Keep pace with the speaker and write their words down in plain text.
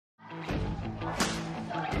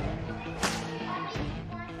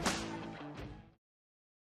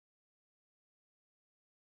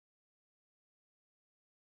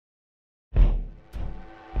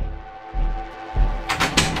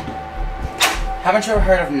Haven't you ever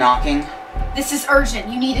heard of knocking? This is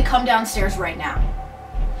urgent. You need to come downstairs right now.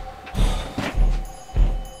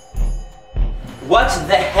 What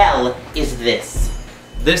the hell is this?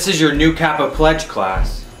 This is your new Kappa Pledge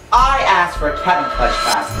class. I asked for a Kappa Pledge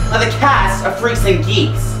class, not the cast of freaks and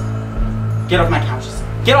geeks. Get off my couches.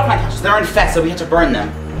 Get off my couches. They're infested. We have to burn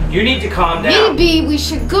them. You need to calm down. Maybe we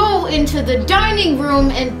should go into the dining room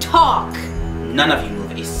and talk. None of you move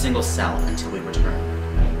a single cell until we return.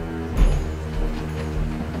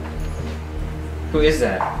 Who is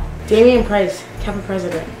that? Damian Price, Kappa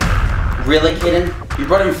president. Really, Cayden? You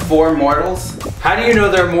brought in 4 mortals? How do you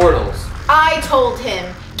know they're mortals? I told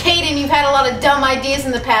him. Cayden, you've had a lot of dumb ideas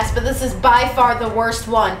in the past, but this is by far the worst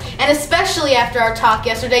one. And especially after our talk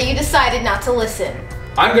yesterday, you decided not to listen.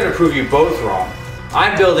 I'm gonna prove you both wrong.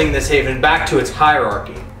 I'm building this haven back to its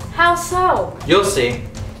hierarchy. How so? You'll see.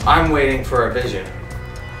 I'm waiting for a vision.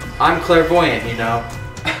 I'm clairvoyant, you know.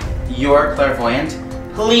 You're clairvoyant?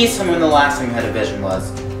 Please tell me when the last time you had a vision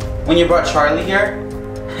was. When you brought Charlie here?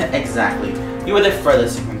 Exactly. You were the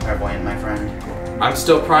furthest from clairvoyant, my friend. I'm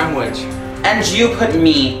still Prime Witch. And you put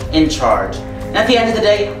me in charge. And at the end of the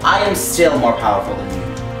day, I am still more powerful than you.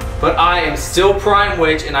 But I am still Prime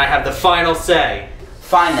Witch and I have the final say.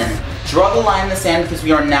 Fine then. Draw the line in the sand because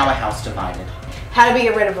we are now a house divided. How do we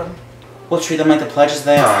get rid of him? We'll treat them like the pledges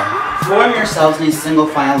they are. Form yourselves in a single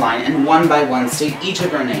file line and one by one state each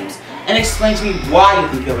of your names. And explain to me why you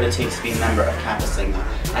think you have what it takes to be a member of Kappa Sigma,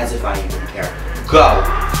 as if I even care. Go!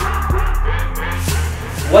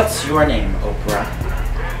 What's your name, Oprah?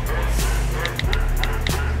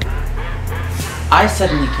 I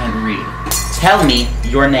suddenly can't read. Tell me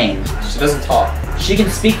your name. She doesn't talk. She can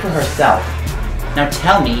speak for herself. Now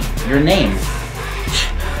tell me your name.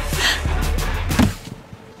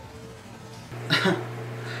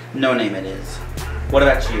 No name it is. What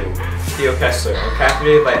about you? Theo Kessler. I'm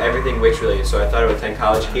captivated by everything witch related, so I thought I would attend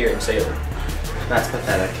college here in Salem. That's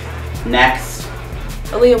pathetic. Next.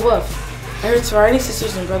 Aaliyah Wolf. I heard sorority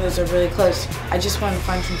sisters and brothers are really close. I just wanted to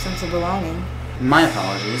find some sense of belonging. My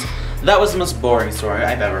apologies. That was the most boring story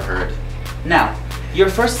I've ever heard. Now, your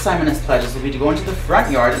first assignment as pledges will be to go into the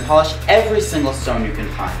front yard and polish every single stone you can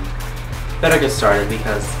find. Better get started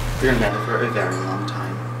because we're gonna be there for a very long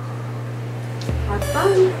time. Have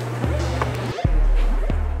fun.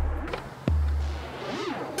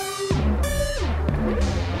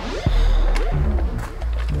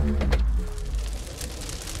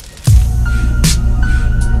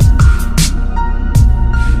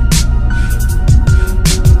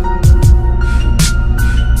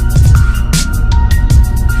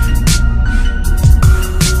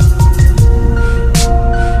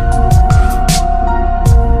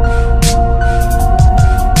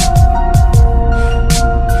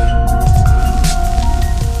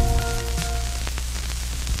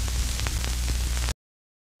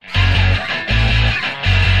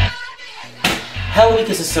 Hell Week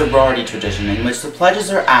is a sorority tradition in which the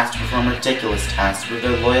pledges are asked to perform ridiculous tasks with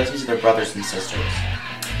their loyalty to their brothers and sisters.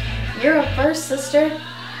 You're a first, sister.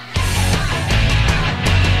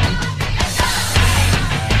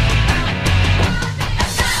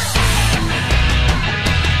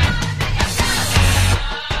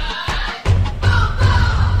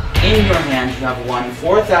 In your hand, you have won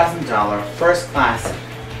 $4,000 first class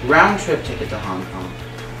round-trip ticket to Hong Kong.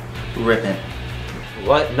 Rip it.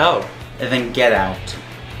 What? No. And then get out.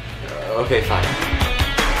 Okay, fine.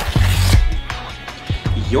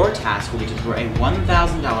 Your task will be to throw a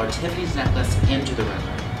 $1,000 Tiffany's necklace into the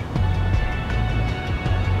river.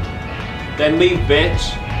 Then leave,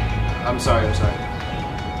 bitch. I'm sorry.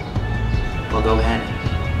 Well, go ahead.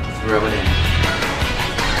 Throw it in.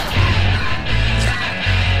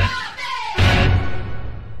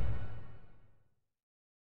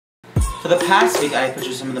 For the past week, I have put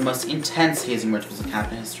you some of the most intense hazing rituals of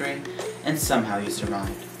Kappa history, and somehow you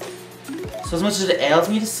survived. So as much as it ails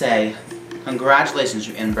me to say, congratulations,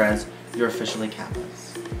 you inbreds, you're officially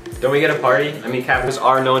Kappas. Don't we get a party? I mean, Kappas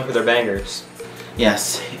are known for their bangers.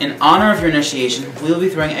 Yes, in honor of your initiation, we will be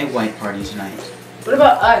throwing a white party tonight. What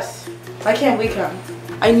about us? Why can't we come?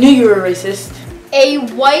 I knew you were racist. A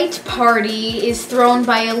white party is thrown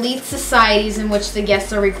by elite societies in which the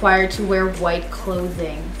guests are required to wear white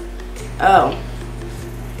clothing. Oh.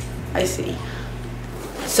 I see.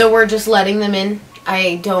 So we're just letting them in?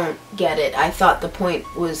 I don't get it. I thought the point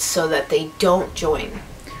was so that they don't join.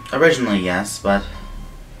 Originally, yes, but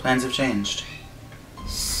plans have changed.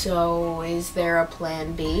 So is there a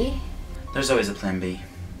plan B? There's always a plan B.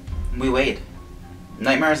 We wait.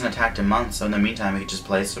 Nightmare hasn't attacked in months, so in the meantime we could just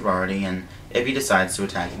play sorority, and if he decides to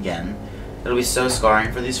attack again, it'll be so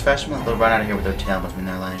scarring for these freshmen that they'll run out of here with their tail between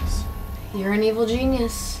their legs. You're an evil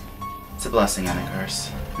genius. It's a blessing and a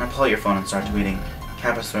curse. Now pull out your phone and start tweeting.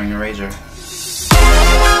 Kappa's throwing a rager.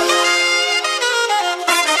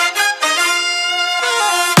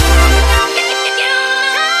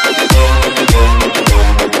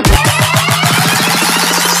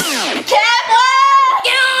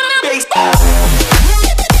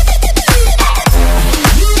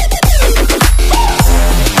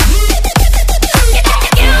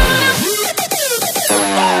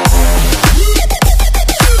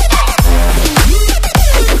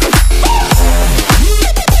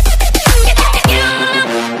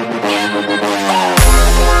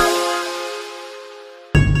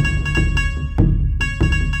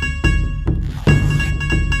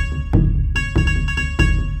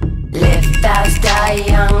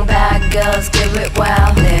 Young bad girls do it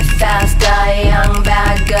well. Live faster, young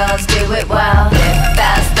bad girls do it well. Live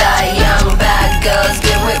faster, young bad girls do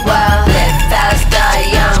it well. Live faster,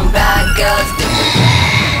 young bad girls do it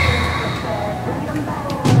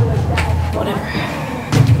well. Whatever.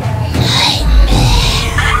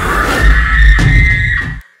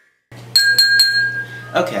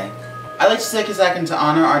 Okay, I'd like to take a second to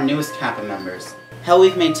honor our newest Kappa members. Hell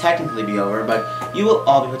Week may technically be over, but you will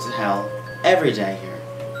all be put to hell every day here.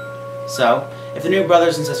 So, if the new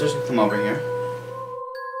brothers and sisters can come over here.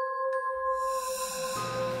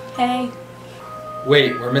 Hey.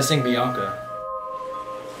 Wait, we're missing Bianca.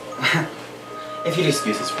 If you'd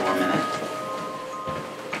excuse us for a minute.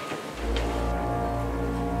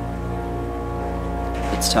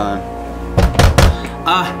 It's time.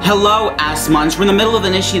 Hello, ass munch. We're in the middle of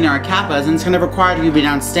initiating our Kappas, and it's gonna require you to be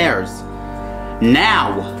downstairs.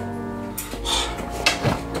 Now!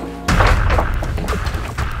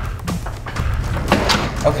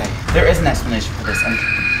 Okay, there is an explanation for this, and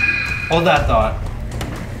Hold that thought.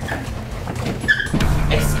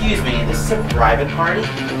 excuse me, this is a private party?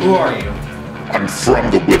 Who are you? I'm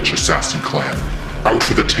from the Witch Assassin Clan, out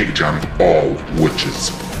for the takedown of all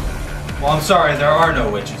witches. Well, I'm sorry, there are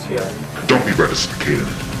no witches here. Don't be reticent, Cayden.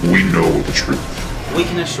 We know the truth. We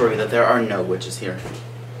can assure you that there are no witches here.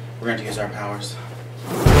 We're going to use our powers.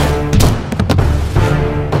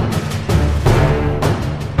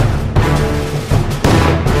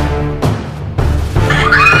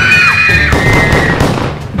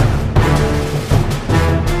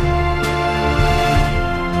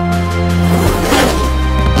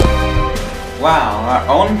 Wow, our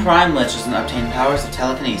own Prime Lich doesn't obtain powers of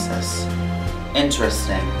telekinesis.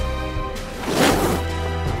 Interesting.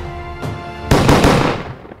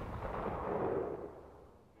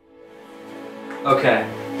 Okay.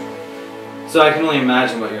 So I can only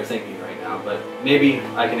imagine what you're thinking right now, but maybe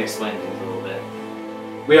I can explain things a little bit.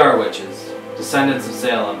 We are witches, descendants of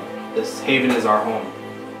Salem. This haven is our home.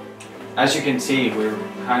 As you can see, we're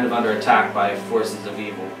kind of under attack by forces of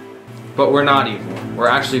evil. But we're not evil. We're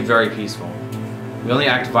actually very peaceful. We only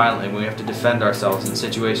act violently when we have to defend ourselves in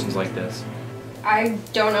situations like this. I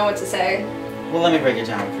don't know what to say. Well, let me break it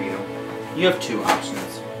down for you. You have two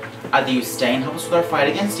options. Either you stay and help us with our fight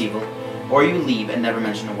against evil, or you leave and never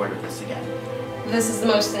mention a word of this again. This is the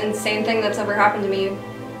most insane thing that's ever happened to me.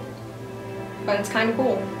 But it's kind of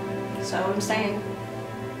cool. So I'm staying.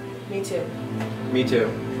 Me too. Me too.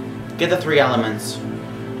 Get the three elements.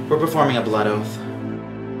 We're performing a blood oath.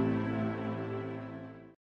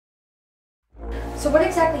 So what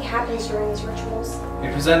exactly happens during these rituals? We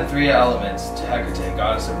present three elements to Hecate,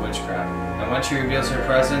 goddess of witchcraft, and when she reveals her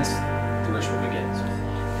presence, the ritual begins.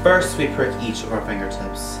 First, we prick each of our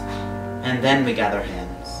fingertips, and then we gather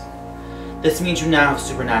hands. This means you now have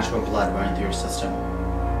supernatural blood running through your system.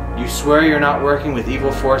 You swear you're not working with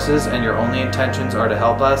evil forces and your only intentions are to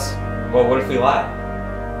help us? Well, what if we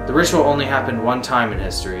lie? The ritual only happened one time in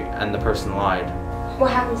history, and the person lied.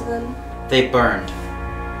 What happens then? They burned.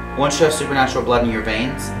 Once you have supernatural blood in your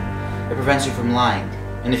veins, it prevents you from lying.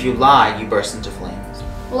 And if you lie, you burst into flames.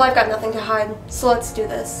 Well, I've got nothing to hide, so let's do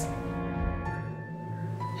this.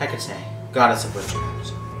 Hecate, goddess of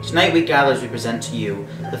witchcraft. Tonight we gather as we present to you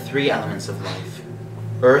the three elements of life.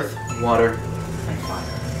 Earth, water, and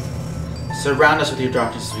fire. Surround us with your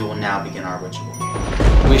darkness as we will now begin our ritual.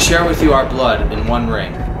 We share with you our blood in one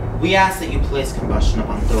ring. We ask that you place combustion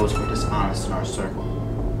upon those who are dishonest in our circle.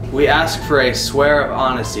 We ask for a swear of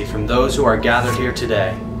honesty from those who are gathered here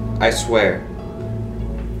today. I swear.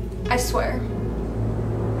 I swear.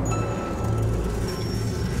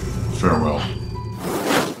 Farewell.